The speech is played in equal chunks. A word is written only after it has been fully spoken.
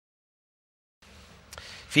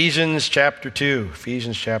Ephesians chapter 2.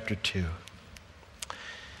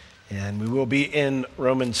 And we will be in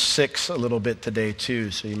Romans 6 a little bit today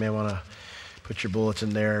too, so you may want to put your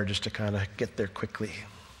bulletin there just to kind of get there quickly.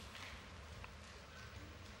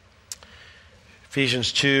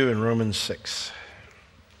 Ephesians 2 and Romans 6.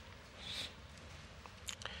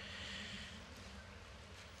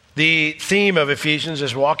 The theme of Ephesians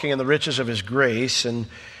is walking in the riches of his grace, and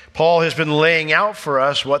Paul has been laying out for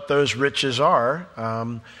us what those riches are,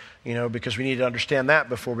 because we need to understand that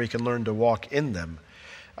before we can learn to walk in them.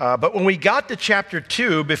 But when we got to chapter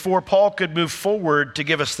 2, before Paul could move forward to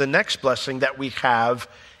give us the next blessing that we have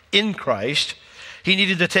in Christ, he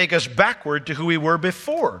needed to take us backward to who we were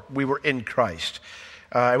before we were in Christ.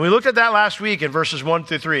 And we looked at that last week in verses 1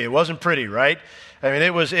 through 3. It wasn't pretty, right? I mean,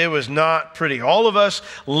 it was not pretty. All of us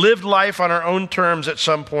lived life on our own terms at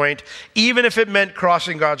some point, even if it meant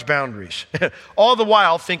crossing God's boundaries, all the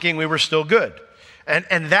while thinking we were still good.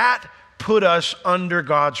 And that put us under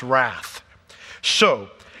God's wrath.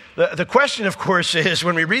 So the question, of course, is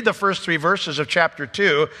when we read the first 3 verses of chapter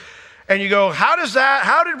 2, and you go, how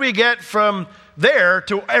did we get from there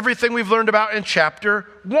to everything we've learned about in chapter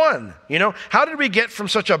 1? How did we get from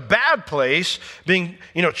such a bad place, being,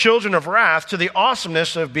 children of wrath, to the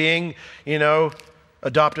awesomeness of being,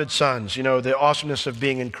 adopted sons, the awesomeness of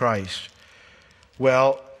being in Christ?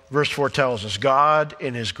 Well, verse 4 tells us, God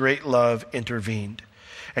in his great love intervened.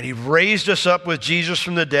 And he raised us up with Jesus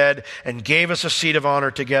from the dead and gave us a seat of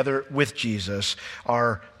honor together with Jesus,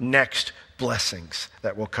 our next blessings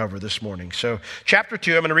that we'll cover this morning. So chapter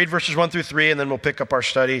 2, I'm going to read verses 1 through 3, and then we'll pick up our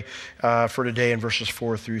study for today in verses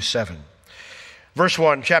 4 through 7. Verse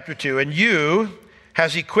 1, chapter 2, and you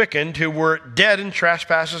has he quickened who were dead in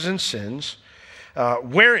trespasses and sins,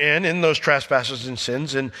 wherein in those trespasses and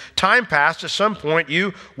sins in time past at some point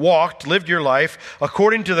you lived your life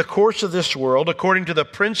according to the course of this world, according to the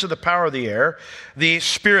prince of the power of the air, the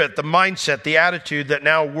spirit, the mindset, the attitude that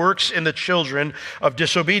now works in the children of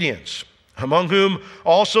disobedience, among whom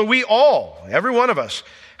also we all, every one of us,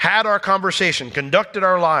 had our conversation, conducted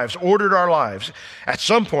our lives, ordered our lives at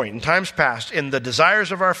some point in times past in the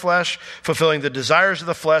desires of our flesh, fulfilling the desires of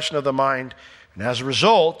the flesh and of the mind. And as a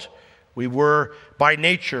result, we were by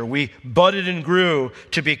nature, we budded and grew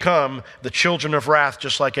to become the children of wrath,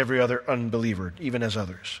 just like every other unbeliever, even as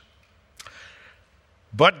others.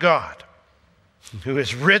 But God, who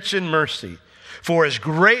is rich in mercy, for his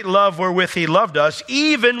great love wherewith he loved us,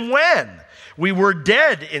 even when we were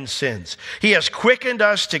dead in sins, he has quickened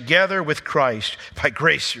us together with Christ. By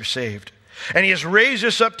grace you're saved. And he has raised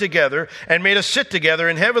us up together and made us sit together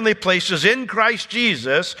in heavenly places in Christ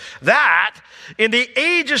Jesus, that in the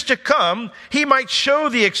ages to come he might show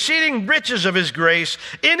the exceeding riches of his grace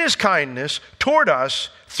in his kindness toward us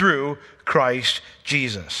through Christ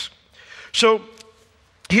Jesus. So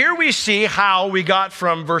here we see how we got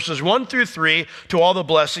from verses 1 through 3 to all the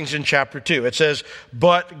blessings in chapter 2. It says,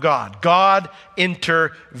 but God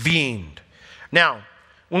intervened. Now,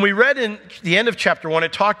 when we read in the end of chapter 1,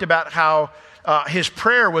 it talked about how his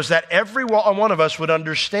prayer was that every one of us would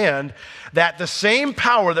understand that the same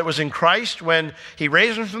power that was in Christ when he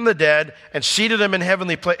raised him from the dead and seated him in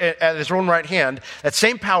heavenly at his own right hand, that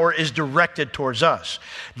same power is directed towards us.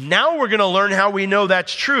 Now we're going to learn how we know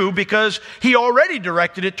that's true, because he already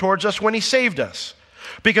directed it towards us when he saved us.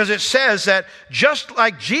 Because it says that just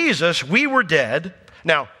like Jesus, we were dead.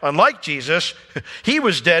 Now, unlike Jesus, he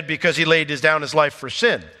was dead because he laid down his life for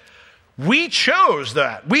sin. We chose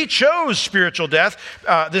that. We chose spiritual death,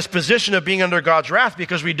 this position of being under God's wrath,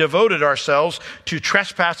 because we devoted ourselves to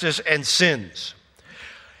trespasses and sins.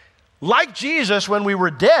 Like Jesus, when we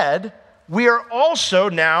were dead, we are also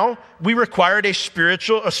now, we required a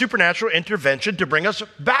supernatural intervention to bring us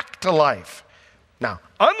back to life. Now,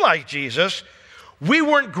 unlike Jesus, we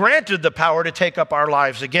weren't granted the power to take up our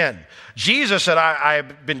lives again. Jesus said,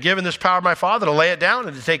 I've been given this power of my Father to lay it down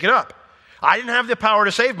and to take it up. I didn't have the power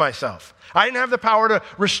to save myself. I didn't have the power to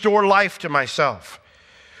restore life to myself.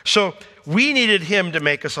 So we needed him to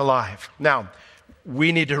make us alive. Now,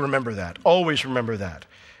 we need to remember that. Always remember that.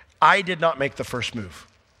 I did not make the first move.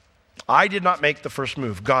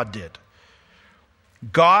 God did.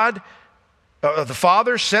 God, the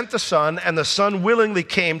Father sent the Son, and the Son willingly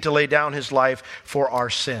came to lay down his life for our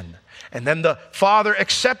sin. And then the Father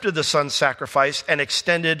accepted the Son's sacrifice and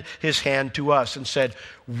extended his hand to us and said,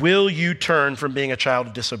 will you turn from being a child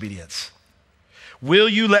of disobedience? Will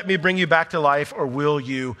you let me bring you back to life, or will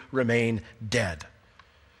you remain dead?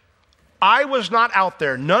 I was not out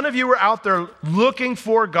there. None of you were out there looking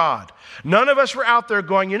for God. None of us were out there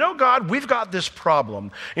going, you know, God, we've got this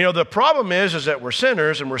problem. You know, the problem is that we're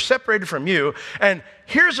sinners and we're separated from you. And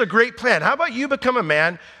here's a great plan. How about you become a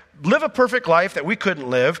man, live a perfect life that we couldn't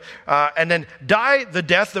live, and then die the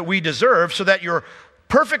death that we deserve so that your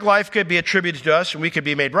perfect life could be attributed to us and we could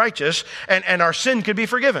be made righteous and our sin could be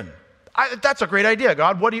forgiven. That's a great idea,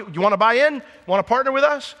 God. What do you want to buy in? Want to partner with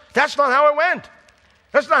us? That's not how it went.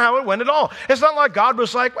 That's not how it went at all. It's not like God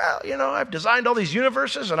was like, well, you know, I've designed all these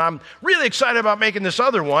universes and I'm really excited about making this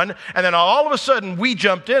other one. And then all of a sudden we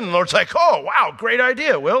jumped in and the Lord's like, oh, wow, great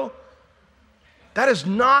idea, Will. That is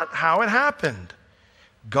not how it happened.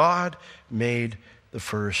 God made the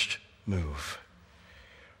first move.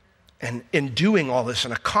 And in doing all this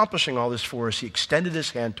and accomplishing all this for us, he extended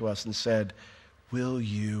his hand to us and said, will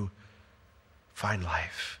you find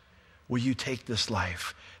life? Will you take this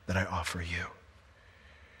life that I offer you?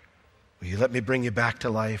 Will you let me bring you back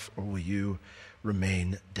to life, or will you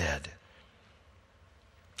remain dead?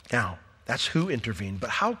 Now, that's who intervened.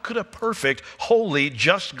 But how could a perfect, holy,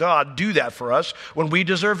 just God do that for us when we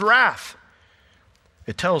deserve wrath?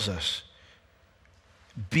 It tells us,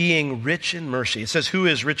 being rich in mercy. It says who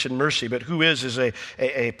is rich in mercy, but who is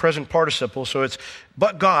a present participle. So it's,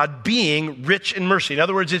 but God being rich in mercy. In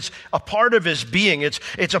other words, it's a part of his being.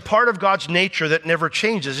 It's a part of God's nature that never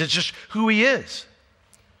changes. It's just who he is.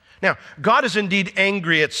 Now, God is indeed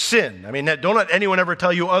angry at sin. I mean, don't let anyone ever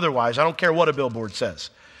tell you otherwise. I don't care what a billboard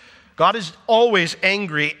says. God is always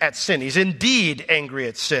angry at sin. He's indeed angry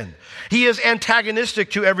at sin. He is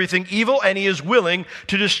antagonistic to everything evil, and he is willing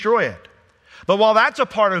to destroy it. But while that's a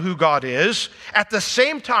part of who God is, at the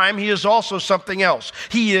same time, he is also something else.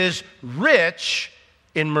 He is rich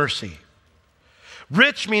in mercy.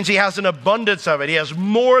 Rich means he has an abundance of it. He has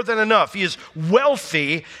more than enough. He is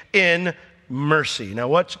wealthy in mercy. Now,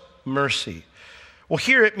 what's mercy? Well,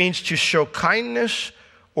 here it means to show kindness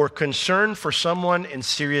or concern for someone in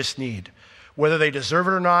serious need. Whether they deserve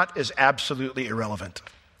it or not is absolutely irrelevant.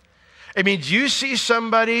 It means you see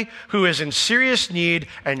somebody who is in serious need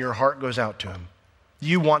and your heart goes out to him.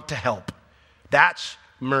 You want to help. That's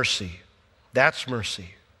mercy. That's mercy.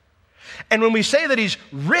 And when we say that he's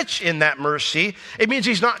rich in that mercy, it means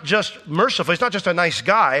he's not just merciful. He's not just a nice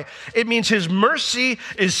guy. It means his mercy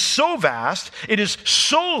is so vast, it is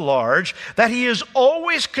so large, that he is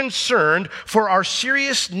always concerned for our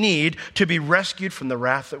serious need to be rescued from the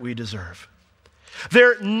wrath that we deserve.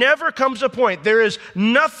 There never comes a point, there is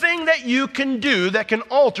nothing that you can do that can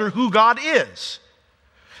alter who God is.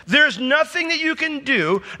 There's nothing that you can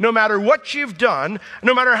do, no matter what you've done,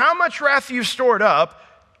 no matter how much wrath you've stored up,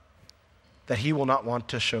 that he will not want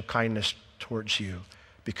to show kindness towards you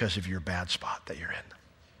because of your bad spot that you're in.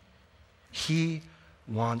 He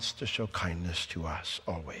wants to show kindness to us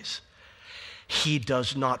always. He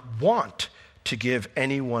does not want to give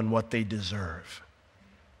anyone what they deserve.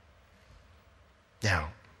 Now,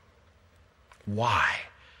 why?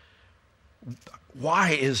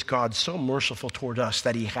 Why is God so merciful toward us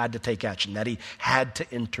that he had to take action, that he had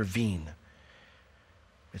to intervene?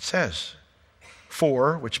 It says,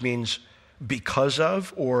 for, which means because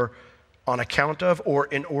of, or on account of, or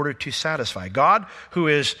in order to satisfy. God, who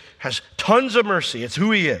has tons of mercy, it's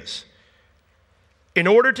who he is. In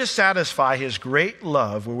order to satisfy his great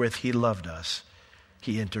love wherewith he loved us,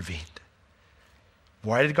 he intervened.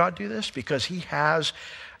 Why did God do this? Because he has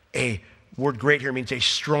a word great here means a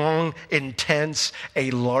strong, intense, a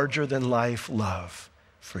larger than life love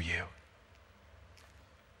for you.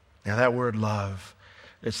 Now that word love,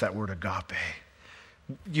 it's that word agape.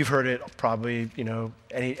 You've heard it probably,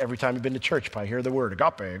 every time you've been to church, you probably hear the word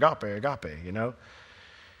agape, agape, agape,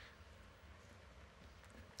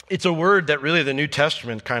 It's a word that really the New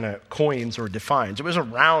Testament kind of coins or defines. It was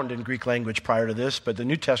around in Greek language prior to this, but the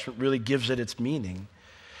New Testament really gives it its meaning.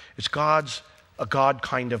 It's a God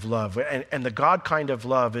kind of love. And the God kind of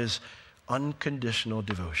love is unconditional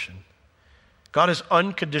devotion. God is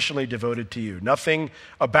unconditionally devoted to you. Nothing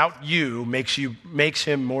about you makes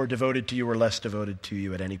him more devoted to you or less devoted to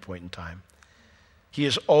you at any point in time. He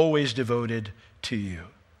is always devoted to you.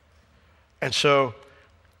 And so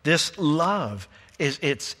this love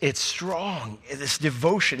it's strong. This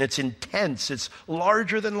devotion, it's intense. It's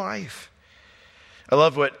larger than life. I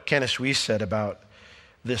love what Kenneth Weiss said about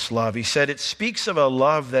this love. He said, it speaks of a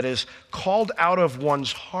love that is called out of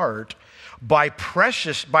one's heart by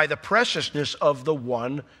the preciousness of the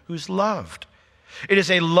one who's loved. It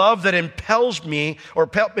is a love that impels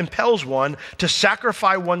one to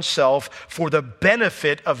sacrifice oneself for the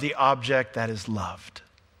benefit of the object that is loved.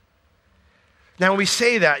 Now, when we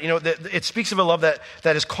say that, it speaks of a love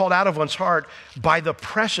that is called out of one's heart by the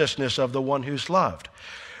preciousness of the one who's loved.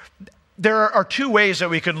 There are two ways that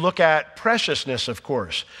we could look at preciousness, of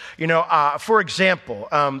course. For example,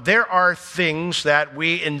 there are things that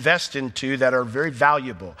we invest into that are very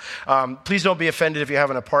valuable. Please don't be offended if you have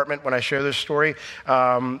an apartment when I share this story.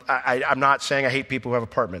 I'm not saying I hate people who have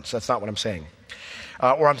apartments. That's not what I'm saying.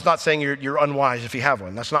 Or I'm not saying you're unwise if you have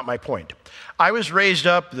one. That's not my point. I was raised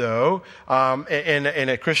up, though, in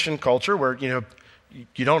a Christian culture where,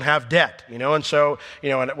 you don't have debt, and so,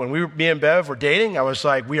 when me and Bev were dating, I was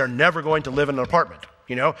like, we are never going to live in an apartment,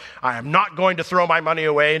 I am not going to throw my money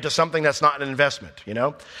away into something that's not an investment,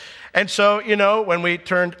 and so, when we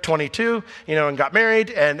turned 22, and got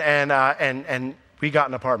married, and we got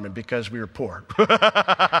an apartment because we were poor.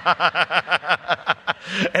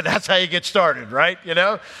 And that's how you get started, right?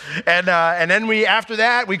 And then after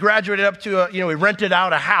that, we graduated up to, we rented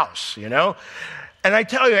out a house, And I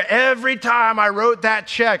tell you, every time I wrote that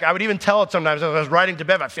check, I would even tell it sometimes as I was writing to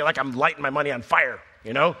Bev, I feel like I'm lighting my money on fire,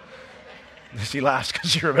 She laughs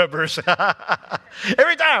because she remembers.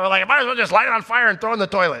 Every time, I'm like, I might as well just light it on fire and throw it in the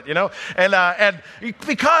toilet, And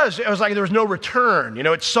because it was like there was no return,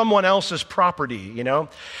 it's someone else's property,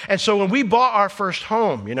 And so when we bought our first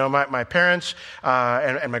home, my parents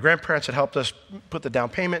and my grandparents had helped us put the down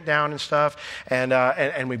payment down and stuff,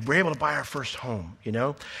 and we were able to buy our first home,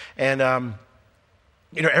 And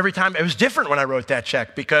every time it was different when I wrote that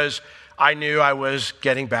check because I knew I was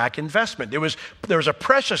getting back investment. There was a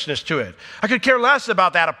preciousness to it. I could care less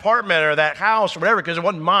about that apartment or that house or whatever because it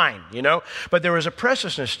wasn't mine, But there was a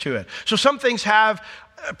preciousness to it. So some things have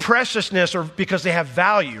preciousness or because they have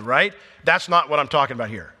value, right? That's not what I'm talking about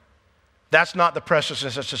here. That's not the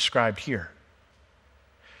preciousness that's described here.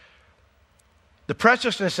 The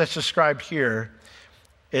preciousness that's described here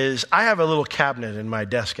is I have a little cabinet in my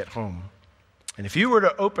desk at home. And if you were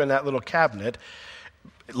to open that little cabinet,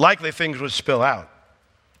 likely things would spill out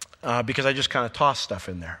because I just kind of toss stuff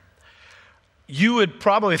in there. You would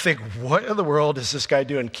probably think, what in the world is this guy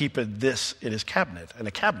doing keeping this in his cabinet, in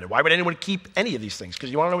a cabinet? Why would anyone keep any of these things? Because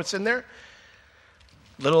you want to know what's in there?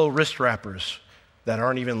 Little wrist wrappers that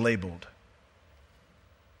aren't even labeled.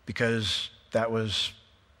 Because that was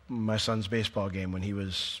my son's baseball game when he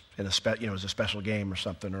was in it was a special game or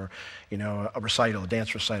something, or, a recital, a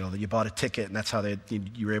dance recital that you bought a ticket and that's how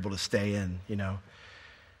you were able to stay in,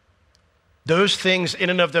 Those things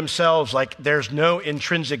in and of themselves, like there's no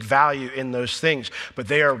intrinsic value in those things, but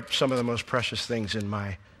they are some of the most precious things in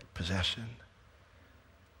my possession.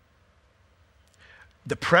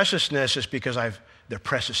 The preciousness is because they're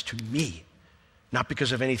precious to me, not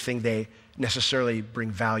because of anything they necessarily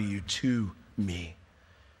bring value to me.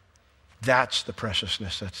 That's the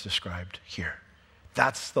preciousness that's described here.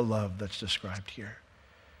 That's the love that's described here.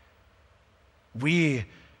 We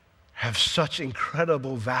have such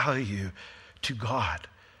incredible value to God.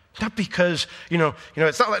 Not because,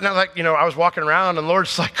 it's not like, I was walking around and the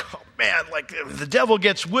Lord's like, oh man, like if the devil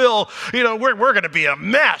gets Will, we're going to be a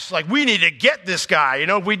mess. Like we need to get this guy.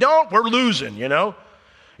 If we don't, we're losing,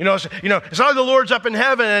 it's not like the Lord's up in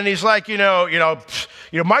heaven and he's like,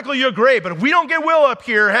 Michael, you're great, but if we don't get Will up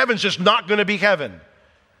here, heaven's just not going to be heaven.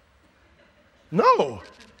 No.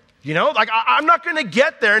 I'm not going to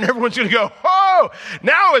get there and everyone's going to go, oh,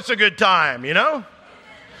 now it's a good time,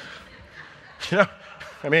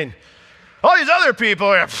 I mean, all these other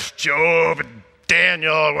people, Job and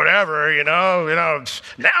Daniel or whatever,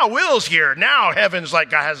 now Will's here. Now heaven's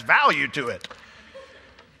like has value to it.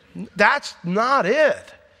 That's not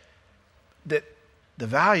it. The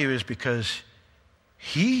value is because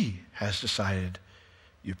he has decided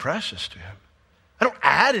you're precious to him. I don't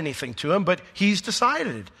add anything to him, but he's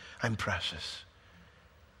decided I'm precious.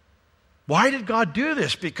 Why did God do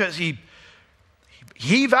this? Because he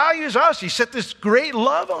values us. He set this great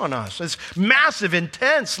love on us, this massive,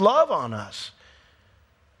 intense love on us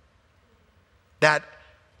that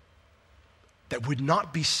would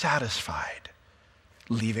not be satisfied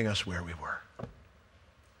leaving us where we were.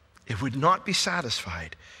 It would not be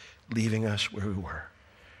satisfied leaving us where we were.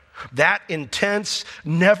 That intense,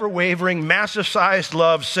 never wavering, massive sized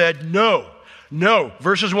love said, no.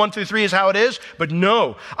 Verses 1-3 is how it is, but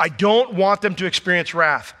no, I don't want them to experience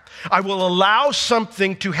wrath. I will allow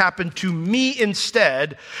something to happen to me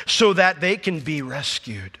instead so that they can be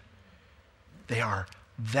rescued. They are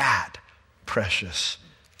that precious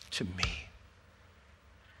to me.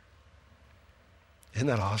 Isn't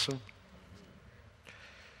that awesome?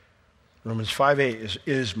 Romans 5:8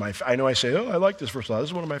 is my, I know I say, I like this verse a lot.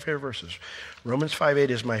 This is one of my favorite verses. Romans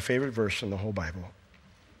 5:8 is my favorite verse in the whole Bible.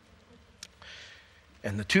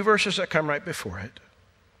 And the two verses that come right before it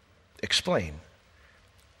explain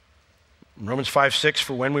Romans 5:6,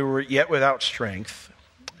 for when we were yet without strength,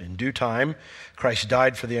 in due time, Christ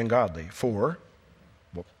died for the ungodly. For,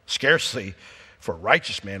 well, scarcely for a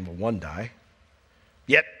righteous man will one die.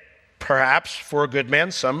 Yet, perhaps for a good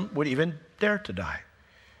man, some would even dare to die.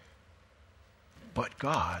 But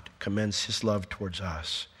God commends his love towards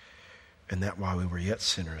us, and that while we were yet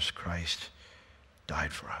sinners, Christ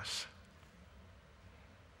died for us.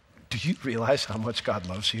 Do you realize how much God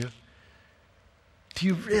loves you? Do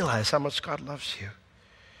you realize how much God loves you?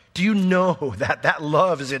 Do you know that that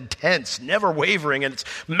love is intense, never wavering, and it's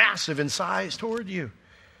massive in size toward you?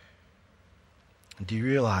 And do you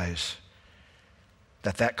realize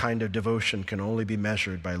that that kind of devotion can only be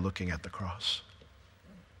measured by looking at the cross?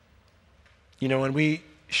 You know, when we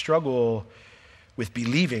struggle with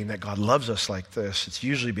believing that God loves us like this, it's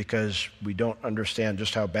usually because we don't understand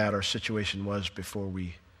just how bad our situation was before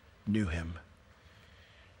we knew him.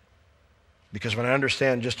 Because when I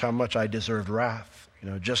understand just how much I deserved wrath,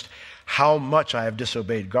 just how much I have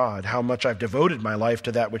disobeyed God, how much I've devoted my life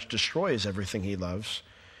to that which destroys everything he loves,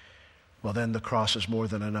 well, then the cross is more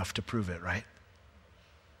than enough to prove it, right?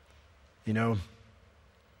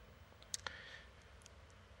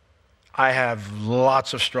 I have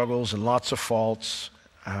lots of struggles and lots of faults,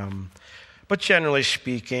 but generally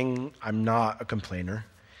speaking, I'm not a complainer.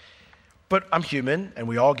 But I'm human, and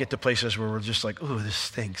we all get to places where we're just like, "Ooh, this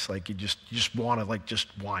stinks." Like you just want to just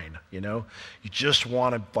whine, You just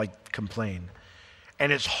want to complain,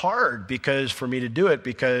 and it's hard for me to do it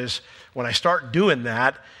because when I start doing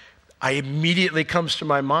that, I immediately comes to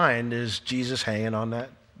my mind is Jesus hanging on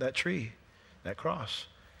that tree, that cross.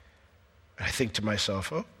 And I think to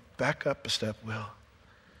myself, "Oh, back up a step, Will.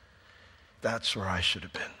 That's where I should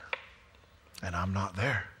have been, and I'm not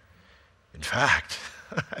there. In fact,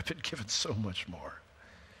 I've been given so much more."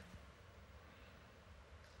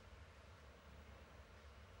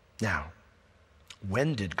 Now,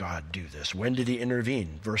 when did God do this? When did he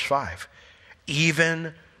intervene? Verse 5.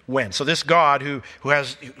 Even when. So this God who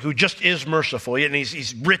just is merciful, and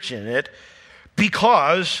he's rich in it,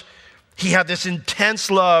 because he had this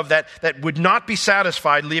intense love that would not be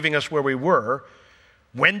satisfied leaving us where we were.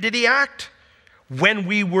 When did he act? When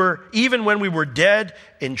we were dead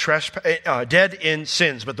in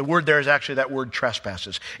sins, but the word there is actually that word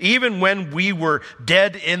trespasses. Even when we were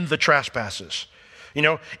dead in the trespasses,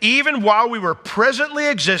 even while we were presently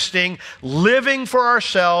existing, living for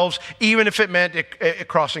ourselves, even if it meant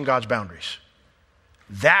crossing God's boundaries.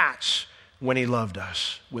 That's when he loved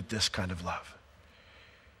us with this kind of love.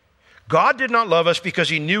 God did not love us because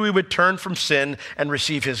he knew we would turn from sin and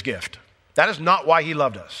receive his gift. That is not why he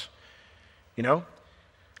loved us.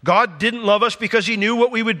 God didn't love us because he knew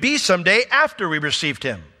what we would be someday after we received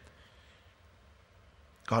him.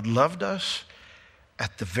 God loved us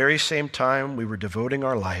at the very same time we were devoting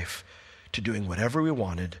our life to doing whatever we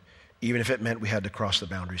wanted, even if it meant we had to cross the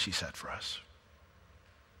boundaries he set for us.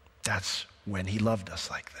 That's when he loved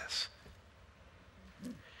us like this.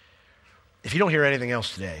 If you don't hear anything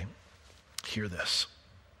else today, hear this.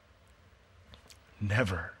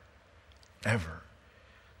 Never, ever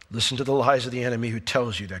listen to the lies of the enemy who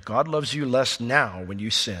tells you that God loves you less now when you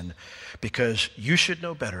sin because you should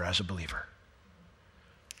know better as a believer.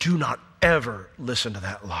 Do not ever listen to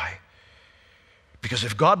that lie. Because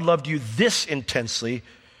if God loved you this intensely,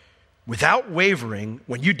 without wavering,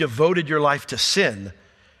 when you devoted your life to sin,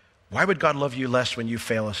 why would God love you less when you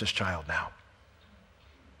fail as his child now?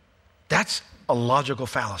 That's a logical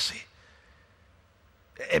fallacy.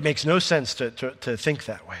 It makes no sense to think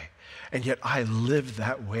that way. And yet I lived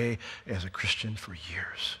that way as a Christian for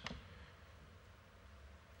years.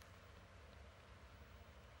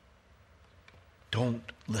 Don't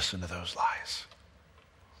listen to those lies.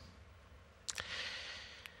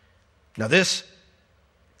 Now this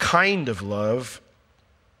kind of love,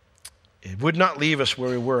 it would not leave us where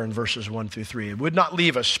we were in verses 1 through 3. It would not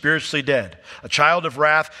leave us spiritually dead, a child of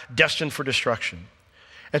wrath destined for destruction.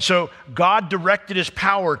 And so God directed his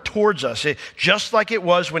power towards us, just like it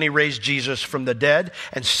was when he raised Jesus from the dead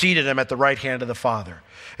and seated him at the right hand of the Father.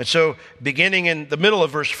 And so beginning in the middle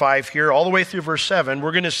of verse 5 here, all the way through verse 7,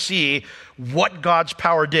 we're going to see what God's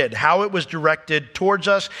power did, how it was directed towards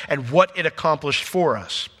us, and what it accomplished for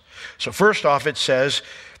us. So first off, it says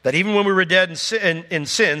that even when we were dead in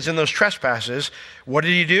sins, in those trespasses, what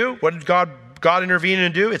did he do? What did God intervene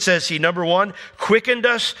and do? It says he, number one, quickened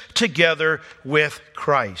us together with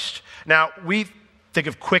Christ. Now, we think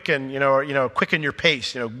of quicken, quicken your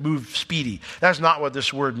pace, move speedy. That's not what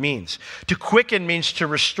this word means. To quicken means to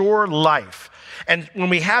restore life. And when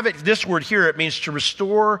we have this word here, it means to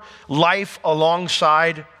restore life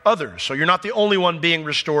alongside others. So you're not the only one being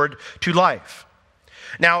restored to life.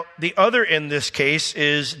 Now, the other in this case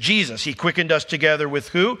is Jesus. He quickened us together with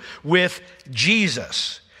who? With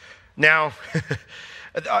Jesus. Now,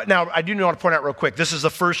 I do want to point out real quick, this is the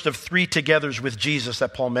first of 3 togethers with Jesus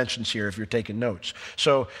that Paul mentions here if you're taking notes.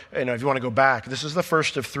 So, if you want to go back, this is the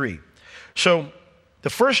first of 3. So, the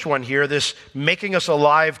first one here, this making us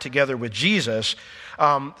alive together with Jesus,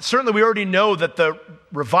 certainly we already know that the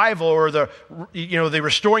revival or the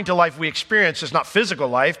restoring to life we experience is not physical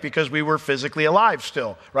life because we were physically alive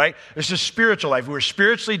still, right? This is spiritual life. We were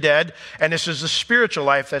spiritually dead, and this is the spiritual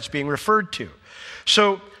life that's being referred to.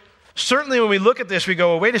 So certainly when we look at this, we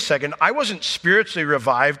go, well, wait a second, I wasn't spiritually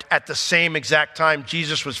revived at the same exact time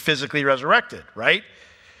Jesus was physically resurrected, right?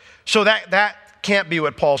 So that can't be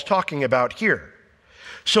what Paul's talking about here.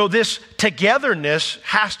 So this togetherness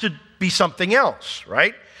has to be something else,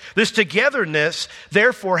 right? This togetherness,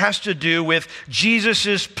 therefore, has to do with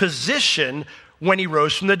Jesus' position when he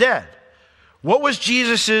rose from the dead. What was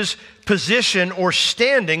Jesus' position or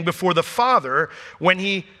standing before the Father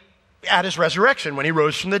at his resurrection, when he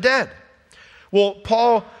rose from the dead? Well,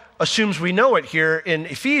 Paul assumes we know it here in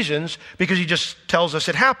Ephesians because he just tells us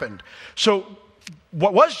it happened. So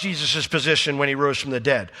what was Jesus' position when he rose from the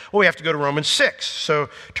dead? Well, we have to go to Romans 6. So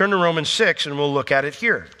turn to Romans 6 and we'll look at it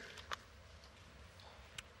here.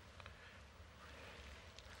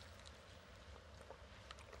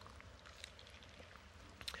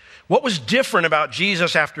 What was different about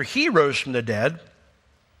Jesus after he rose from the dead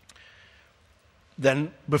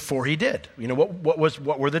than before he did? What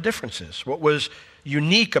were the differences? What was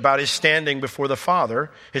unique about his standing before the Father,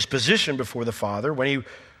 his position before the Father when he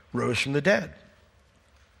rose from the dead?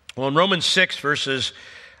 Well, in Romans 6, verses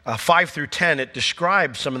 5 through 10, it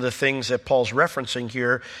describes some of the things that Paul's referencing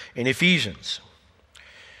here in Ephesians.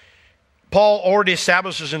 Paul already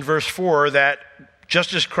establishes in verse 4 that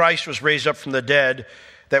just as Christ was raised up from the dead,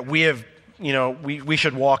 that we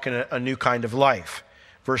should walk in a new kind of life.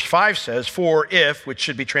 Verse 5 says, which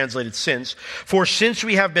should be translated since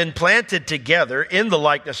we have been planted together in the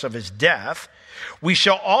likeness of his death, we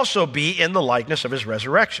shall also be in the likeness of his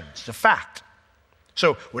resurrection. It's a fact.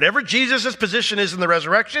 So whatever Jesus' position is in the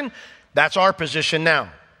resurrection, that's our position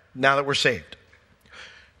now that we're saved.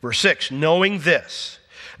 Verse 6, knowing this,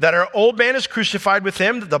 that our old man is crucified with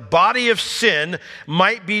him, that the body of sin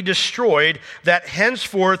might be destroyed, that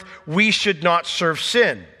henceforth we should not serve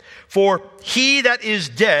sin. For he that is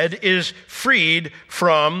dead is freed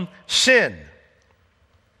from sin.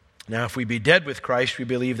 Now, if we be dead with Christ, we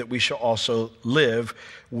believe that we shall also live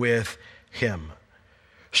with him.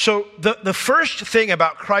 So the first thing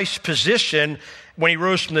about Christ's position when he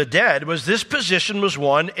rose from the dead was this position was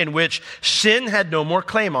one in which sin had no more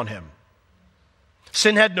claim on him.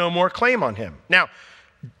 Sin had no more claim on him. Now,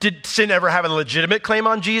 did sin ever have a legitimate claim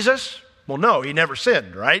on Jesus? Well, no, he never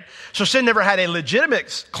sinned, right? So sin never had a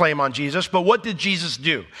legitimate claim on Jesus, but what did Jesus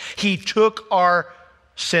do? He took our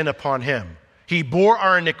sin upon him. He bore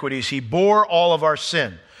our iniquities. He bore all of our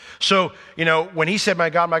sin. So, when he said,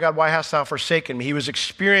 my God, why hast thou forsaken me? He was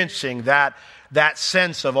experiencing that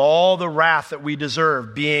sense of all the wrath that we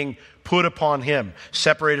deserve being put upon him,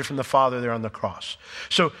 separated from the Father there on the cross.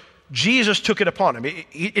 So Jesus took it upon him.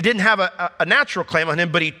 It didn't have a natural claim on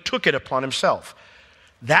him, but he took it upon himself.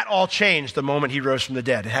 That all changed the moment he rose from the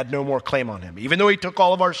dead. It had no more claim on him. Even though he took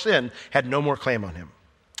all of our sin, had no more claim on him.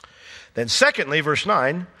 Then secondly, verse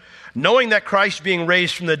 9, knowing that Christ being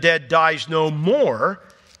raised from the dead dies no more,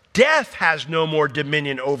 death has no more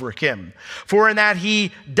dominion over him. For in that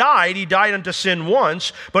he died unto sin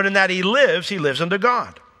once, but in that he lives unto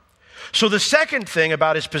God. So the second thing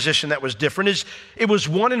about his position that was different is it was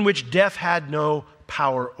one in which death had no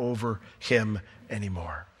power over him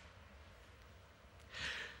anymore.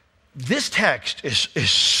 This text is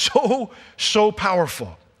so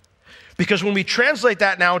powerful. Because when we translate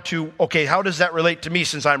that now to, okay, how does that relate to me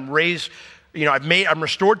since I'm raised, I'm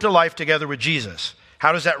restored to life together with Jesus?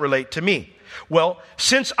 How does that relate to me? Well,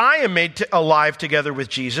 since I am made alive together with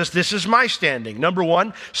Jesus, this is my standing. Number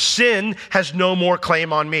one, sin has no more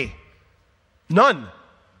claim on me. None.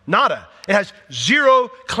 Nada. It has zero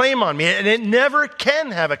claim on me, and it never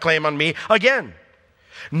can have a claim on me again.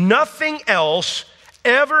 Nothing else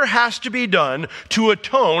ever has to be done to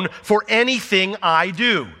atone for anything I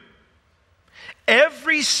do.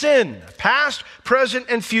 Every sin, past, present,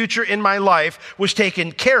 and future in my life was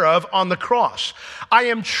taken care of on the cross. I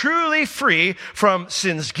am truly free from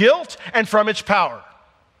sin's guilt and from its power.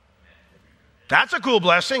 That's a cool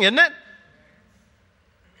blessing, isn't it?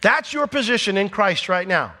 That's your position in Christ right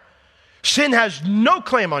now. Sin has no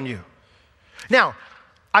claim on you. Now,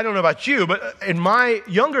 I don't know about you, but in my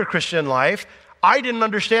younger Christian life, I didn't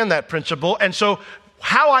understand that principle. And so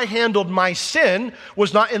how I handled my sin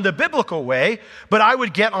was not in the biblical way, but I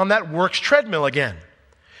would get on that works treadmill again.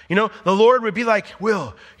 You know, the Lord would be like,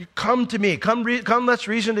 Will, you come to me. Come, let's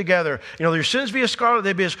reason together. You know, your sins be as scarlet,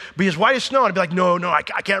 they be as white as snow. And I'd be like, no, I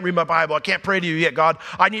can't read my Bible. I can't pray to you yet, God.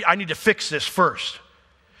 I need to fix this first.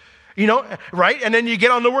 You know, right? And then you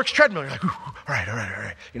get on the works treadmill. You're like, all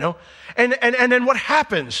right. You know? And then what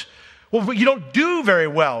happens? Well, you don't do very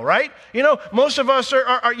well, right? You know, most of us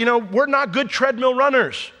are we're not good treadmill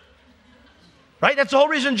runners. Right? That's the whole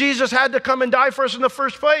reason Jesus had to come and die for us in the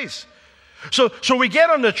first place. So we get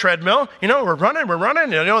on the treadmill, you know, we're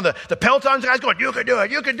running, you know, the Peloton guys going, you can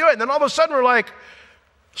do it. And then all of a sudden we're like,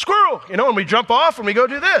 squirrel, you know, and we jump off and we go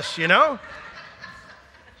do this, you know.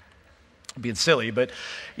 I'm being silly, but,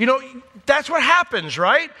 you know, that's what happens,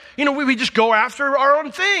 right? You know, we just go after our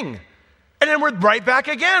own thing. And then we're right back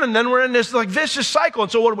again, and then we're in this like vicious cycle.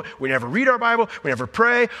 And so we never read our Bible, we never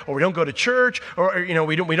pray, or we don't go to church, or you know,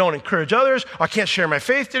 we don't encourage others. I can't share my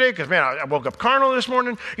faith today because man, I woke up carnal this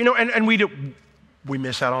morning. You know, and we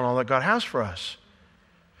miss out on all that God has for us.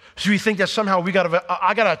 So we think that somehow I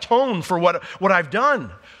got to atone for what I've done.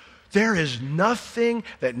 There is nothing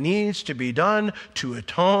that needs to be done to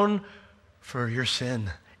atone for your sin.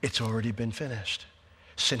 It's already been finished.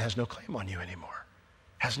 Sin has no claim on you anymore.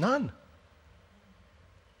 Has none.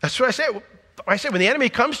 That's what I say. I say when the enemy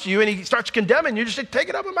comes to you and he starts condemning, you just say, take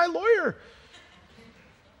it up with my lawyer.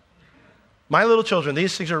 My little children,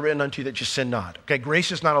 these things are written unto you that you sin not. Okay,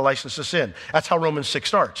 grace is not a license to sin. That's how Romans 6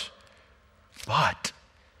 starts. But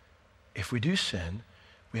if we do sin,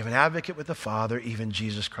 we have an advocate with the Father, even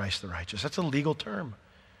Jesus Christ the righteous. That's a legal term.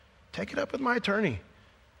 Take it up with my attorney.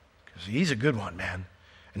 Because he's a good one, man.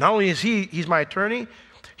 And not only is he's my attorney,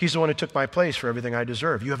 he's the one who took my place for everything I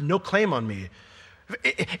deserve. You have no claim on me.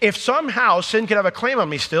 If somehow sin could have a claim on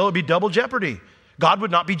me still, it would be double jeopardy. God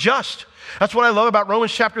would not be just. That's what I love about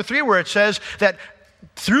Romans chapter 3, where it says that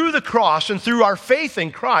through the cross and through our faith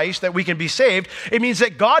in Christ that we can be saved. It means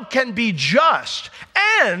that God can be just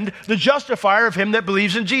and the justifier of him that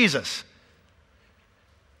believes in Jesus.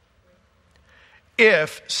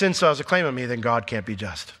 If sin still has a claim on me, then God can't be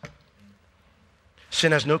just.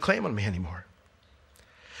 Sin has no claim on me anymore.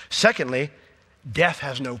 Secondly, death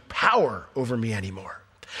has no power over me anymore.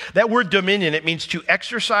 That word dominion, it means to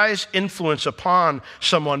exercise influence upon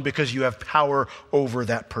someone because you have power over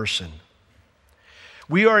that person.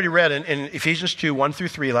 We already read in Ephesians 2, 1 through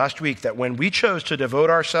 3 last week that when we chose to devote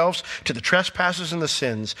ourselves to the trespasses and the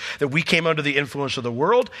sins, that we came under the influence of the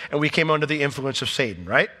world and we came under the influence of Satan,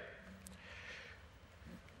 right?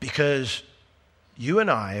 Because you and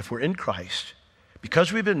I, if we're in Christ,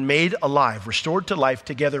 because we've been made alive, restored to life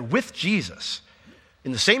together with Jesus,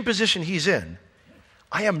 in the same position he's in,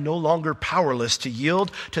 I am no longer powerless to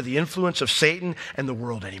yield to the influence of Satan and the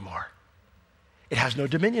world anymore. It has no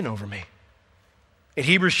dominion over me. In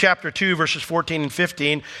Hebrews chapter 2, verses 14 and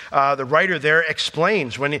 15, the writer there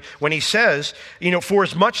explains when he says, for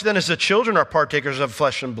as much then as the children are partakers of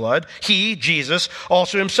flesh and blood, he, Jesus,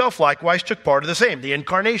 also himself likewise took part of the same, the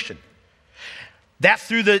incarnation. That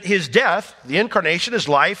through his death, the incarnation is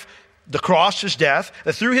life, the cross is death,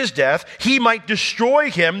 that through his death, he might destroy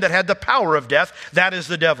him that had the power of death, that is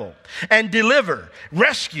the devil, and deliver,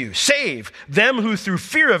 rescue, save them who through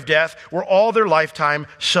fear of death were all their lifetime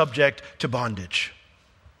subject to bondage.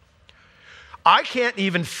 I can't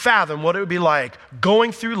even fathom what it would be like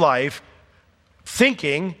going through life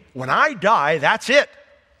thinking, when I die, that's it.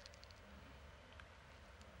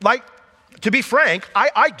 Like, to be frank,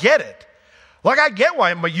 I get it. Like, I get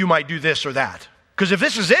why you might do this or that. Because if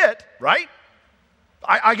this is it, right?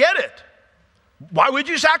 I get it. Why would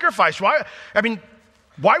you sacrifice? Why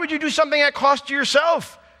would you do something at cost to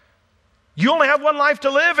yourself? You only have one life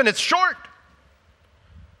to live, and it's short.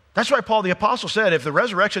 That's why Paul the Apostle said, if the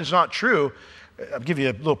resurrection is not true, I'll give you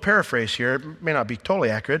a little paraphrase here. It may not be totally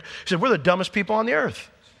accurate. He said, we're the dumbest people on the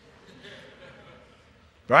earth.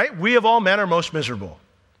 Right? We of all men are most miserable.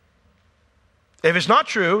 If it's not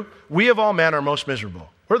true, we of all men are most miserable.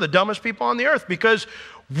 We're the dumbest people on the earth because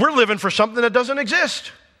we're living for something that doesn't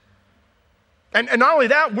exist. And not only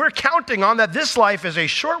that, we're counting on that this life is a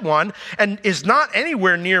short one and is not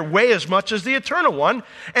anywhere near way as much as the eternal one,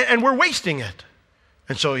 and we're wasting it.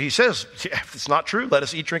 And so he says, if it's not true, let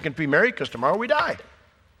us eat, drink, and be merry, because tomorrow we die.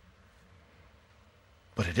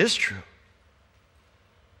 But it is true.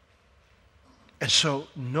 And so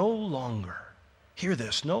no longer, hear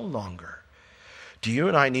this, no longer do you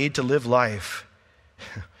and I need to live life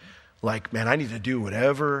like, man, I need to do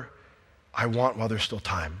whatever I want while there's still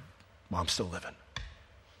time, while I'm still living.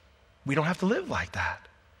 We don't have to live like that.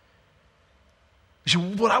 You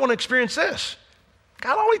say, well, I want to experience this.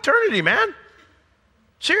 God, all eternity, man.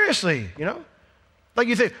 Seriously, Like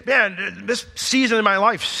you think, man, this season in my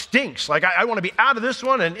life stinks. Like I want to be out of this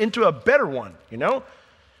one and into a better one,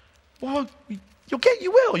 Well,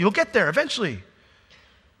 you'll get there eventually.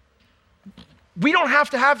 We don't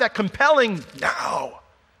have to have that compelling now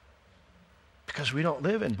because we don't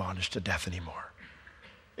live in bondage to death anymore.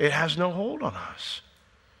 It has no hold on us.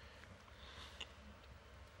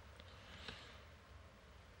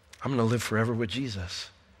 I'm going to live forever with Jesus.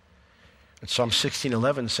 And Psalm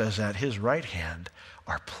 16:11 says that his right hand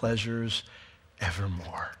are pleasures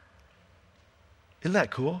evermore. Isn't that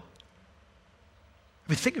cool?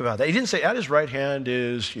 I mean, think about that. He didn't say at his right hand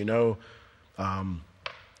is,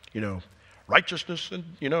 righteousness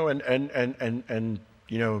and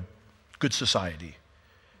good society.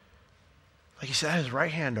 Like he said, at his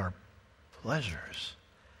right hand are pleasures.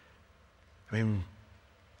 I mean,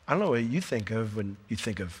 I don't know what you think of when you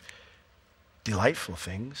think of delightful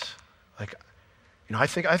things. Like, I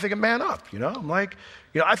think of man up, I'm like,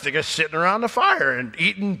 I think of sitting around the fire and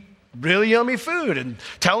eating really yummy food and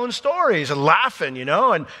telling stories and laughing,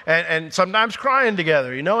 and sometimes crying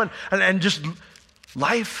together, and just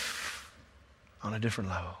life on a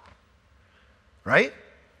different level. Right?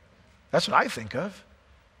 That's what I think of.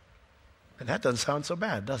 And that doesn't sound so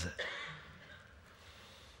bad, does it?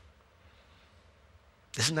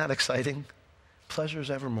 Isn't that exciting?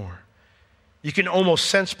 Pleasures evermore. You can almost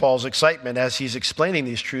sense Paul's excitement as he's explaining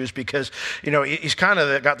these truths because, he's kind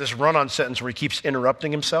of got this run-on sentence where he keeps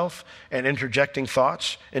interrupting himself and interjecting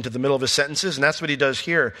thoughts into the middle of his sentences, and that's what he does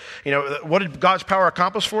here. What did God's power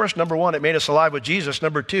accomplish for us? Number one, it made us alive with Jesus.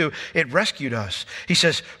 Number two, it rescued us. He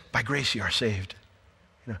says, by grace you are saved.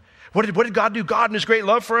 What did God do? God in his great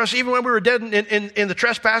love for us, even when we were dead in the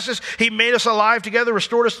trespasses, he made us alive together,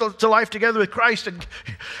 restored us to life together with Christ, and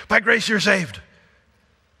by grace you're saved.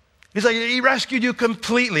 He's like, he rescued you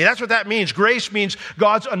completely. That's what that means. Grace means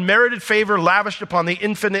God's unmerited favor lavished upon the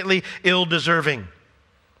infinitely ill-deserving.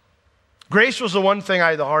 Grace was the one thing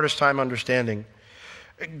I had the hardest time understanding.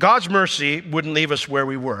 God's mercy wouldn't leave us where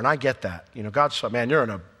we were, and I get that. God said, man, you're in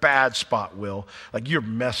a bad spot, Will. Like, you're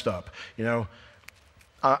messed up.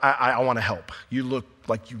 I want to help. You look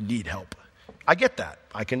like you need help. I get that.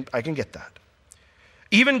 I can get that.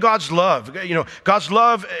 Even God's love, God's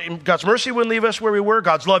mercy wouldn't leave us where we were.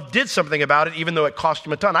 God's love did something about it, even though it cost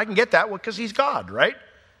him a ton. I can get that because he's God, right?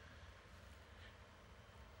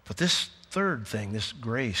 But this third thing, this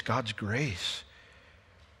grace, God's grace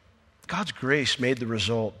made the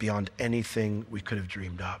result beyond anything we could have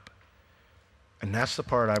dreamed up. And that's the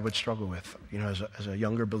part I would struggle with. As a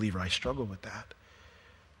younger believer, I struggle with that.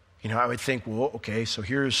 I would think, well, okay, so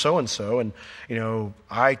here's so-and-so, and,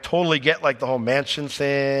 I totally get like the whole mansion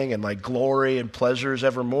thing and like glory and pleasures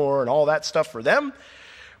evermore and all that stuff for them.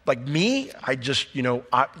 Like me, I just,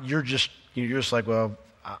 you're just like, well,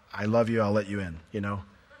 I love you, I'll let you in,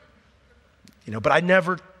 But I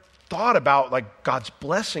never thought about like God's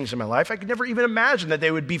blessings in my life. I could never even imagine that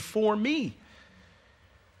they would be for me.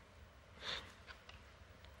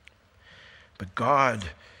 But God,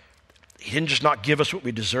 he didn't just not give us what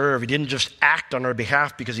we deserve. He didn't just act on our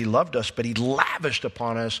behalf because he loved us, but he lavished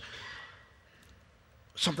upon us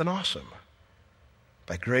something awesome.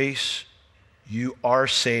 By grace, you are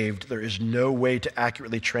saved. There is no way to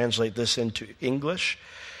accurately translate this into English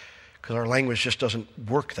because our language just doesn't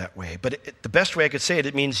work that way. But the best way I could say it,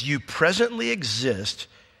 it means you presently exist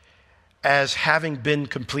as having been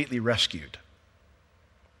completely rescued.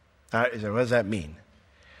 What does that mean?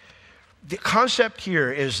 The concept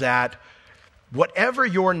here is that whatever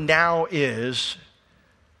your now is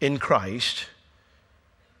in Christ,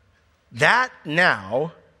 that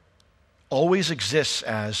now always exists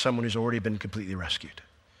as someone who's already been completely rescued.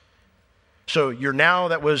 So your now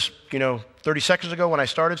that was, 30 seconds ago when I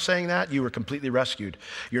started saying that, you were completely rescued.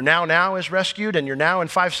 Your now is rescued, and your now in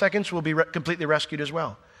 5 seconds will be completely rescued as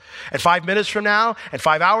well. And 5 minutes from now, and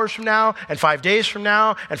 5 hours from now, and 5 days from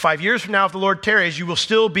now, and 5 years from now, if the Lord tarries, you will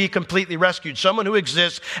still be completely rescued. Someone who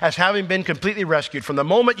exists as having been completely rescued. From the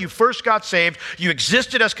moment you first got saved, you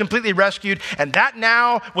existed as completely rescued, and that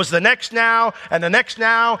now was the next now, and the next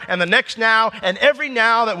now, and the next now, and every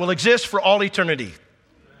now that will exist for all eternity.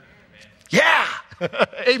 Yeah!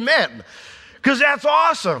 Amen. Because that's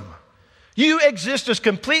awesome. You exist as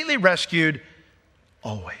completely rescued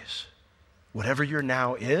always. Whatever your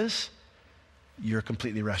now is, you're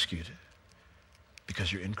completely rescued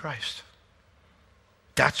because you're in Christ.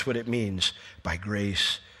 That's what it means. By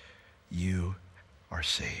grace, you are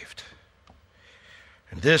saved.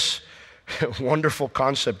 And this wonderful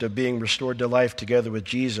concept of being restored to life together with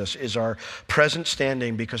Jesus is our present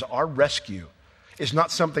standing because our rescue is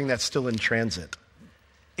not something that's still in transit.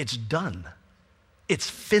 It's done. It's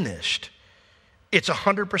finished. It's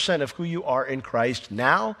 100% of who you are in Christ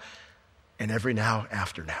now and every now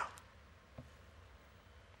after now.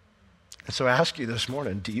 And so I ask you this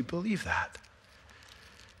morning, do you believe that?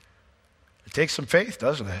 It takes some faith,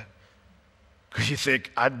 doesn't it? Because you think,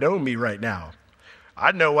 I know me right now.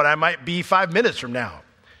 I know what I might be 5 minutes from now.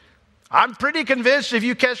 I'm pretty convinced if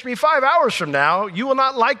you catch me 5 hours from now, you will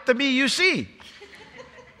not like the me you see.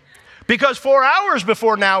 Because 4 hours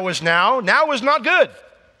before now was not good.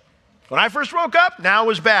 When I first woke up, now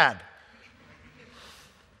was bad.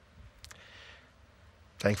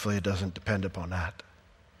 Thankfully, it doesn't depend upon that.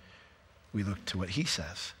 We look to what he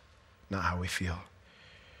says, not how we feel.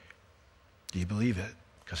 Do you believe it?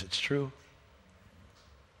 Because it's true.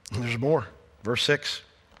 And there's more. Verse 6.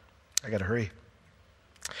 I got to hurry.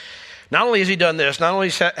 Not only has he done this, not only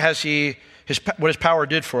has he what his power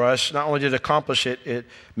did for us, not only did it accomplish it, it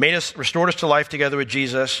made us, restored us to life together with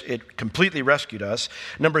Jesus. It completely rescued us.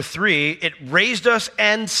 Number 3, it raised us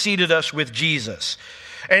and seated us with Jesus.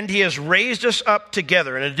 And he has raised us up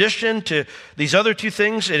together. In addition to these other two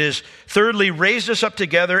things, it has thirdly raised us up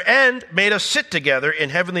together and made us sit together in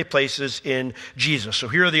heavenly places in Jesus. So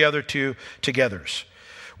here are the other two togethers.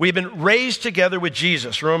 We've been raised together with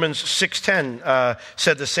Jesus. Romans 6:10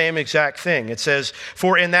 said the same exact thing. It says,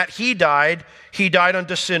 for in that he died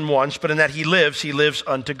unto sin once, but in that he lives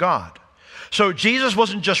unto God. So Jesus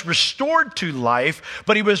wasn't just restored to life,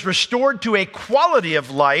 but he was restored to a quality of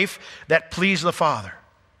life that pleased the Father.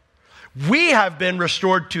 We have been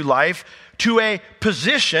restored to life, to a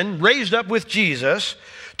position, raised up with Jesus,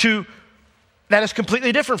 that is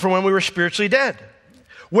completely different from when we were spiritually dead.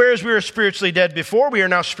 Whereas we were spiritually dead before, we are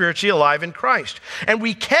now spiritually alive in Christ. And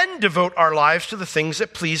we can devote our lives to the things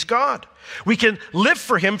that please God. We can live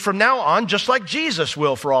for him from now on, just like Jesus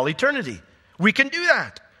will for all eternity. We can do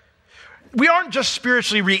that. We aren't just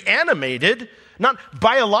spiritually reanimated, not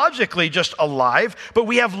biologically just alive, but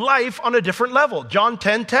we have life on a different level. John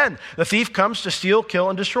 10:10, the thief comes to steal, kill,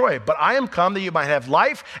 and destroy. But I am come that you might have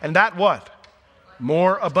life, and that what?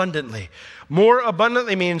 More abundantly. More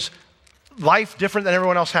abundantly means life different than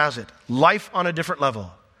everyone else has it. Life on a different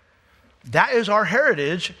level. That is our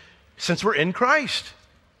heritage since we're in Christ.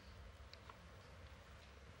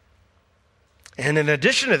 And in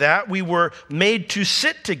addition to that, we were made to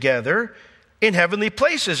sit together in heavenly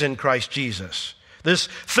places in Christ Jesus. This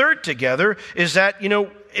third together is that,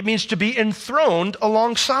 it means to be enthroned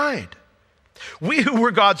alongside. We who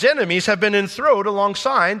were God's enemies have been enthroned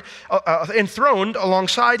alongside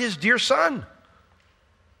his dear Son.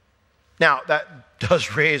 Now, that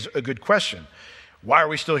does raise a good question. Why are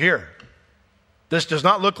we still here? This does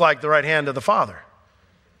not look like the right hand of the Father.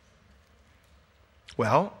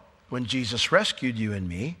 Well, when Jesus rescued you and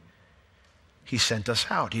me, he sent us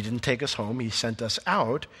out. He didn't take us home. He sent us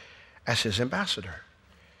out as his ambassador.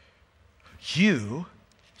 You,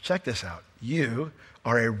 check this out, you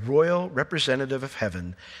are a royal representative of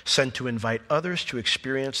heaven sent to invite others to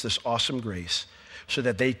experience this awesome grace so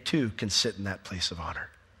that they too can sit in that place of honor.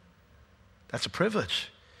 That's a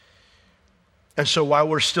privilege. And so while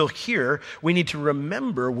we're still here, we need to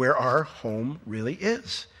remember where our home really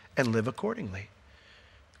is and live accordingly.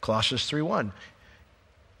 Colossians 3:1.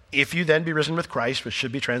 If you then be risen with Christ, which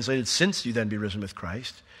should be translated, since you then be risen with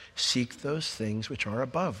Christ, seek those things which are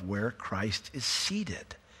above, where Christ is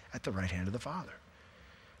seated at the right hand of the Father.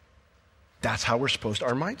 That's how we're supposed to,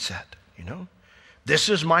 our mindset, This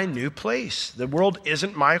is my new place. The world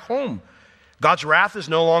isn't my home. God's wrath is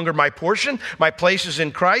no longer my portion. My place is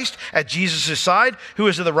in Christ at Jesus' side, who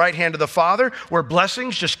is at the right hand of the Father, where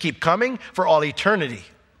blessings just keep coming for all eternity,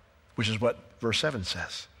 which is what verse 7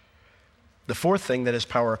 says. The fourth thing that his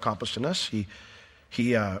power accomplished in us, he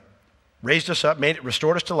raised us up,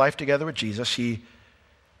 restored us to life together with Jesus. He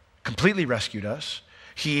completely rescued us.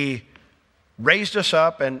 He raised us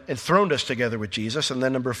up and enthroned us together with Jesus. And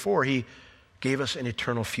then number 4, he gave us an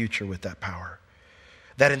eternal future with that power,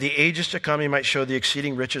 that in the ages to come he might show the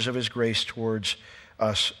exceeding riches of his grace towards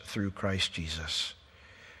us through Christ Jesus.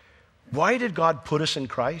 Why did God put us in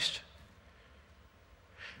Christ?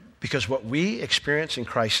 Because what we experience in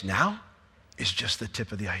Christ now is just the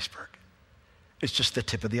tip of the iceberg. It's just the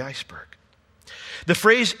tip of the iceberg. The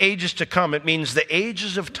phrase ages to come, it means the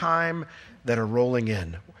ages of time that are rolling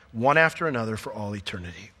in, one after another for all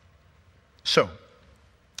eternity. So,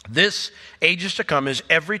 this ages to come is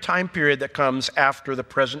every time period that comes after the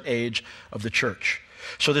present age of the church.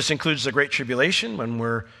 So this includes the Great Tribulation, when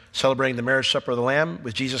we're celebrating the marriage supper of the Lamb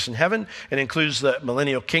with Jesus in heaven. It includes the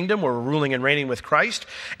millennial kingdom, where we're ruling and reigning with Christ.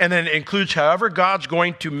 And then it includes however God's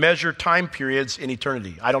going to measure time periods in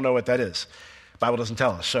eternity. I don't know what that is, Bible doesn't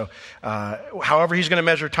tell us. So however he's going to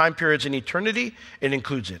measure time periods in eternity, it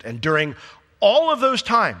includes it. And during all of those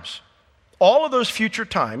times, all of those future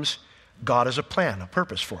times, God has a plan, a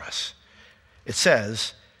purpose for us. It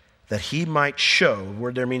says that he might show,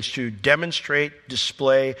 word there means to demonstrate,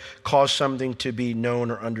 display, cause something to be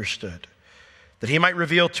known or understood. That he might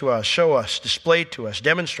reveal to us, show us, display to us,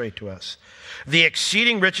 demonstrate to us the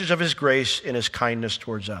exceeding riches of his grace in his kindness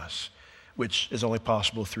towards us, which is only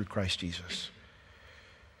possible through Christ Jesus.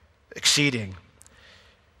 Exceeding.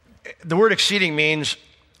 The word exceeding means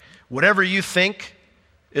whatever you think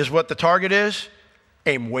is what the target is,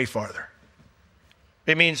 aim way farther.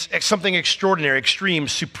 It means something extraordinary, extreme,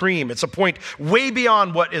 supreme. It's a point way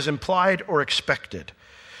beyond what is implied or expected.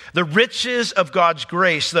 The riches of God's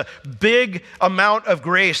grace, the big amount of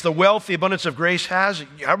grace, the wealth, the abundance of grace has,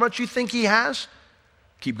 how much you think he has,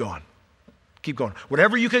 keep going. Keep going.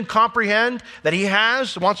 Whatever you can comprehend that he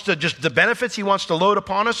has, wants to just the benefits he wants to load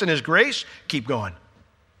upon us in his grace, keep going.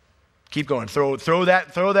 Keep going. Throw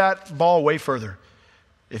that ball way further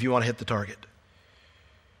if you want to hit the target.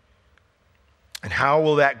 And how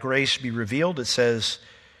will that grace be revealed? It says,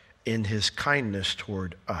 in his kindness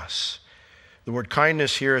toward us. The word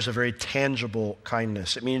kindness here is a very tangible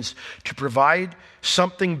kindness. It means to provide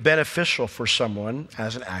something beneficial for someone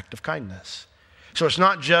as an act of kindness. So it's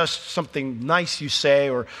not just something nice you say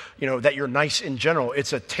or, that you're nice in general.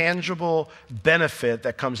 It's a tangible benefit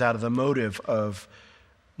that comes out of the motive of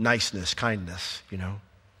niceness, kindness,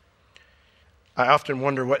 I often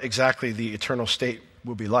wonder what exactly the eternal state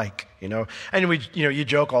will be like, And you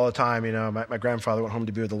joke all the time, my grandfather went home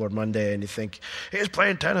to be with the Lord Monday, and you think, he was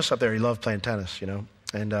playing tennis up there. He loved playing tennis,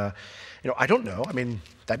 And, I don't know. I mean,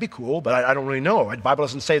 that'd be cool, but I don't really know. The Bible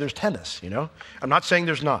doesn't say there's tennis, I'm not saying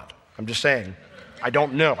there's not. I'm just saying, I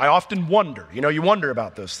don't know. I often wonder, you wonder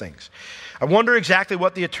about those things. I wonder exactly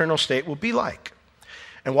what the eternal state will be like.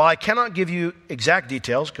 And while I cannot give you exact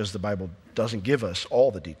details, because the Bible doesn't give us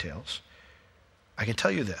all the details, I can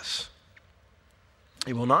tell you this.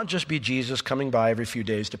 It will not just be Jesus coming by every few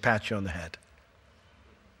days to pat you on the head.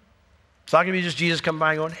 It's not going to be just Jesus coming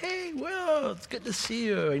by and going, hey, Will, it's good to see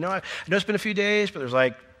you. I know it's been a few days, but there's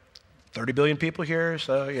like 30 billion people here,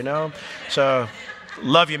 so, So,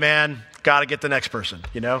 love you, man. Got to get the next person,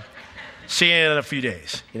 See you in a few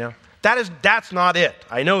days, That's not it.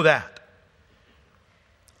 I know that.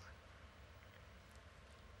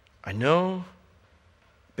 I know,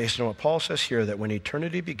 based on what Paul says here, that when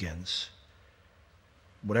eternity begins,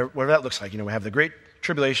 whatever that looks like, we have the great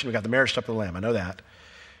tribulation, we got the marriage supper of the Lamb, I know that,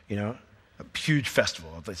 a huge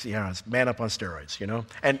festival, it's man up on steroids,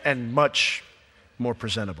 and much more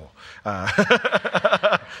presentable.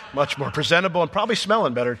 Much more presentable and probably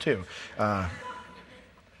smelling better too.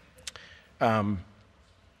 And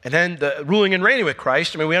then the ruling and reigning with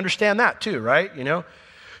Christ, we understand that too, right?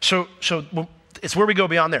 So it's where we go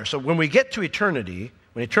beyond there. So when we get to eternity,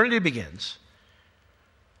 when eternity begins,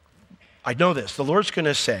 I know this, the Lord's going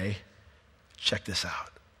to say, check this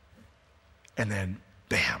out. And then,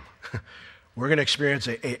 bam, we're going to experience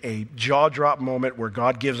a jaw-drop moment where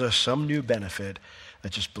God gives us some new benefit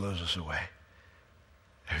that just blows us away.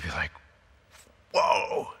 And we'd be like,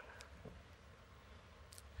 whoa.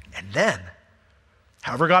 And then,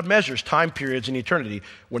 however God measures time periods in eternity,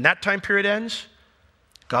 when that time period ends,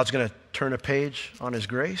 God's going to turn a page on his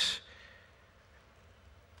grace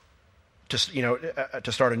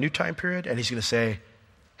to start a new time period, and he's going to say,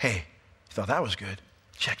 hey, you thought that was good?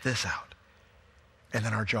 Check this out. And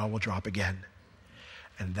then our jaw will drop again.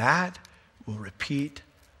 And that will repeat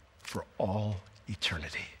for all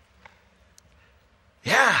eternity.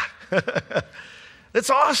 Yeah, it's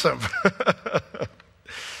awesome.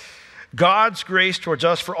 God's grace towards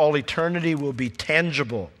us for all eternity will be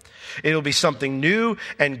tangible. It will be something new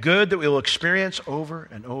and good that we will experience over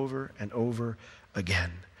and over and over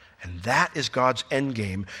again. And that is God's end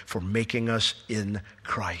game for making us in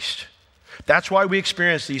Christ. That's why we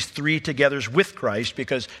experience these three togethers with Christ,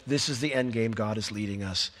 because this is the end game God is leading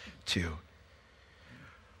us to.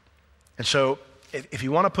 And so, if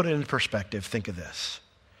you want to put it in perspective, think of this.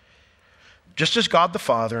 Just as God the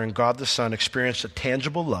Father and God the Son experienced a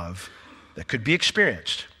tangible love that could be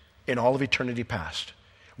experienced in all of eternity past.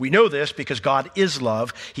 We know this because God is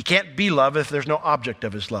love. He can't be love if there's no object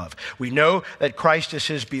of his love. We know that Christ is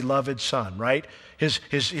his beloved Son, right?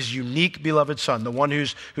 His unique beloved Son, the one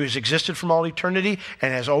who's existed from all eternity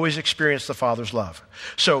and has always experienced the Father's love.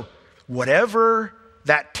 So whatever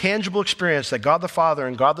that tangible experience that God the Father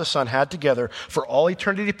and God the Son had together for all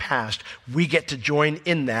eternity past, we get to join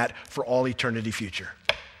in that for all eternity future.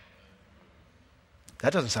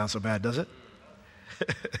 That doesn't sound so bad, does it?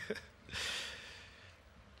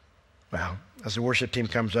 Wow. as the worship team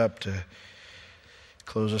comes up to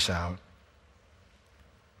close us out,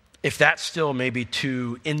 if that still may be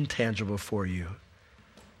too intangible for you,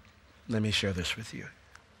 let me share this with you.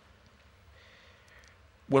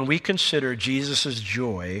 When we consider Jesus'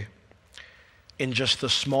 joy in just the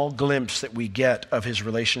small glimpse that we get of his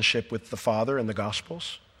relationship with the Father in the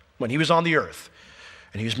Gospels, when he was on the earth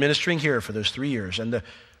and he was ministering here for those 3 years, and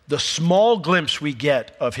the small glimpse we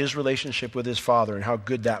get of his relationship with his Father and how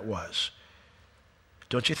good that was,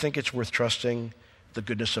 don't you think it's worth trusting the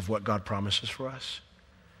goodness of what God promises for us?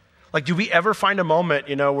 Like, do we ever find a moment,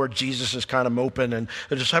 where Jesus is kind of moping and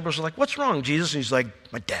the disciples are like, what's wrong, Jesus? And he's like,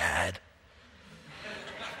 my dad,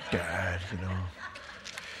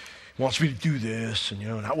 wants me to do this. And,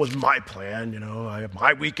 that was my plan.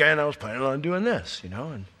 My weekend, I was planning on doing this,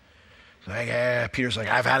 And like, Peter's like,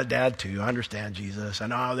 I've had a dad too. I understand, Jesus. I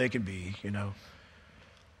know how they can be,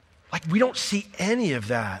 Like, we don't see any of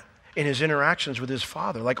that in his interactions with his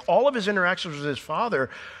Father. Like, all of his interactions with his Father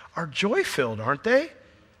are joy-filled, aren't they?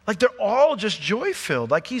 Like, they're all just joy-filled.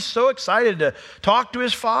 Like, he's so excited to talk to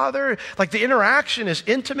his Father. Like, the interaction is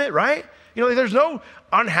intimate, right? There's no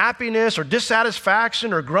unhappiness or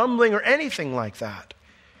dissatisfaction or grumbling or anything like that.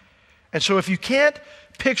 And so if you can't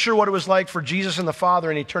picture what it was like for Jesus and the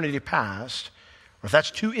Father in eternity past, or if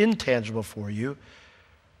that's too intangible for you,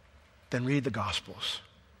 then read the Gospels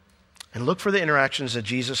and look for the interactions that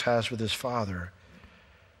Jesus has with his Father.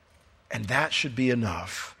 And that should be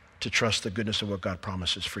enough to trust the goodness of what God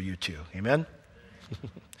promises for you too. Amen?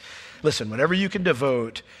 Listen, whatever you can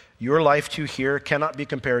devote your life to here cannot be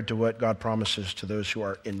compared to what God promises to those who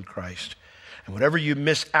are in Christ. And whatever you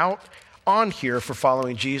miss out on here for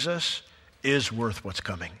following Jesus is worth what's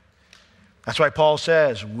coming. That's why Paul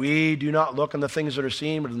says, we do not look on the things that are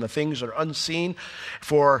seen, but on the things that are unseen.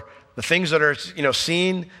 For the things that are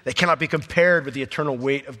seen, they cannot be compared with the eternal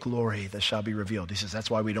weight of glory that shall be revealed. He says,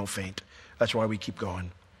 that's why we don't faint. That's why we keep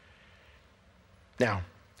going. Now,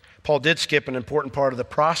 Paul did skip an important part of the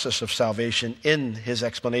process of salvation in his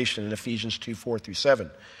explanation in Ephesians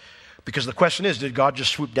 2:4-7. Because the question is, did God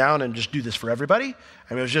just swoop down and just do this for everybody?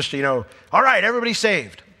 I mean, it was just, all right, everybody's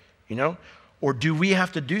saved, Or do we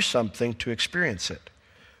have to do something to experience it?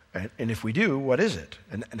 And if we do, what is it?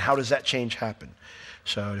 And how does that change happen?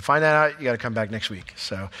 So to find that out, you got to come back next week.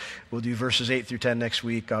 So we'll do verses 8-10 next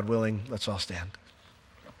week, God willing. Let's all stand.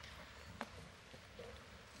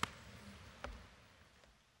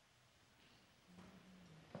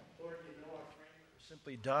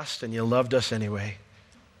 Simply dust, and you loved us anyway.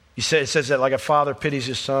 It says that like a father pities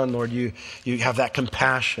his son, Lord, you have that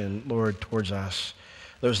compassion, Lord, towards us,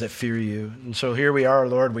 those that fear you. And so here we are,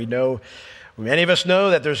 Lord. We know, many of us know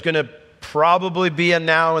that there's going to probably be a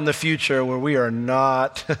now in the future where we are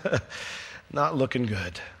not looking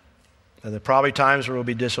good. And there'll probably times where we'll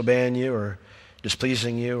be disobeying you or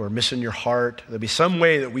displeasing you or missing your heart. There'll be some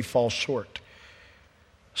way that we fall short.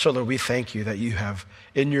 So, Lord, we thank you that you have,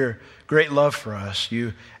 in your great love for us,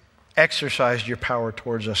 you exercised your power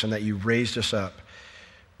towards us and that you raised us up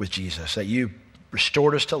with Jesus, that you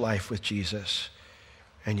restored us to life with Jesus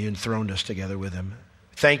and you enthroned us together with him.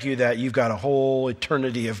 Thank you that you've got a whole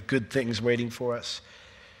eternity of good things waiting for us.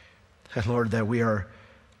 And, Lord, that we are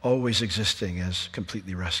always existing as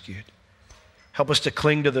completely rescued. Help us to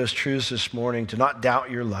cling to those truths this morning, to not doubt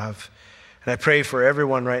your love. And I pray for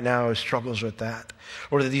everyone right now who struggles with that.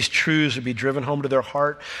 Lord, that these truths would be driven home to their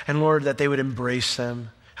heart. And Lord, that they would embrace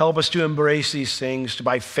them. Help us to embrace these things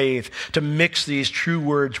by faith, to mix these true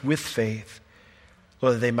words with faith.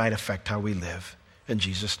 Lord, that they might affect how we live. In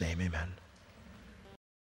Jesus' name, amen.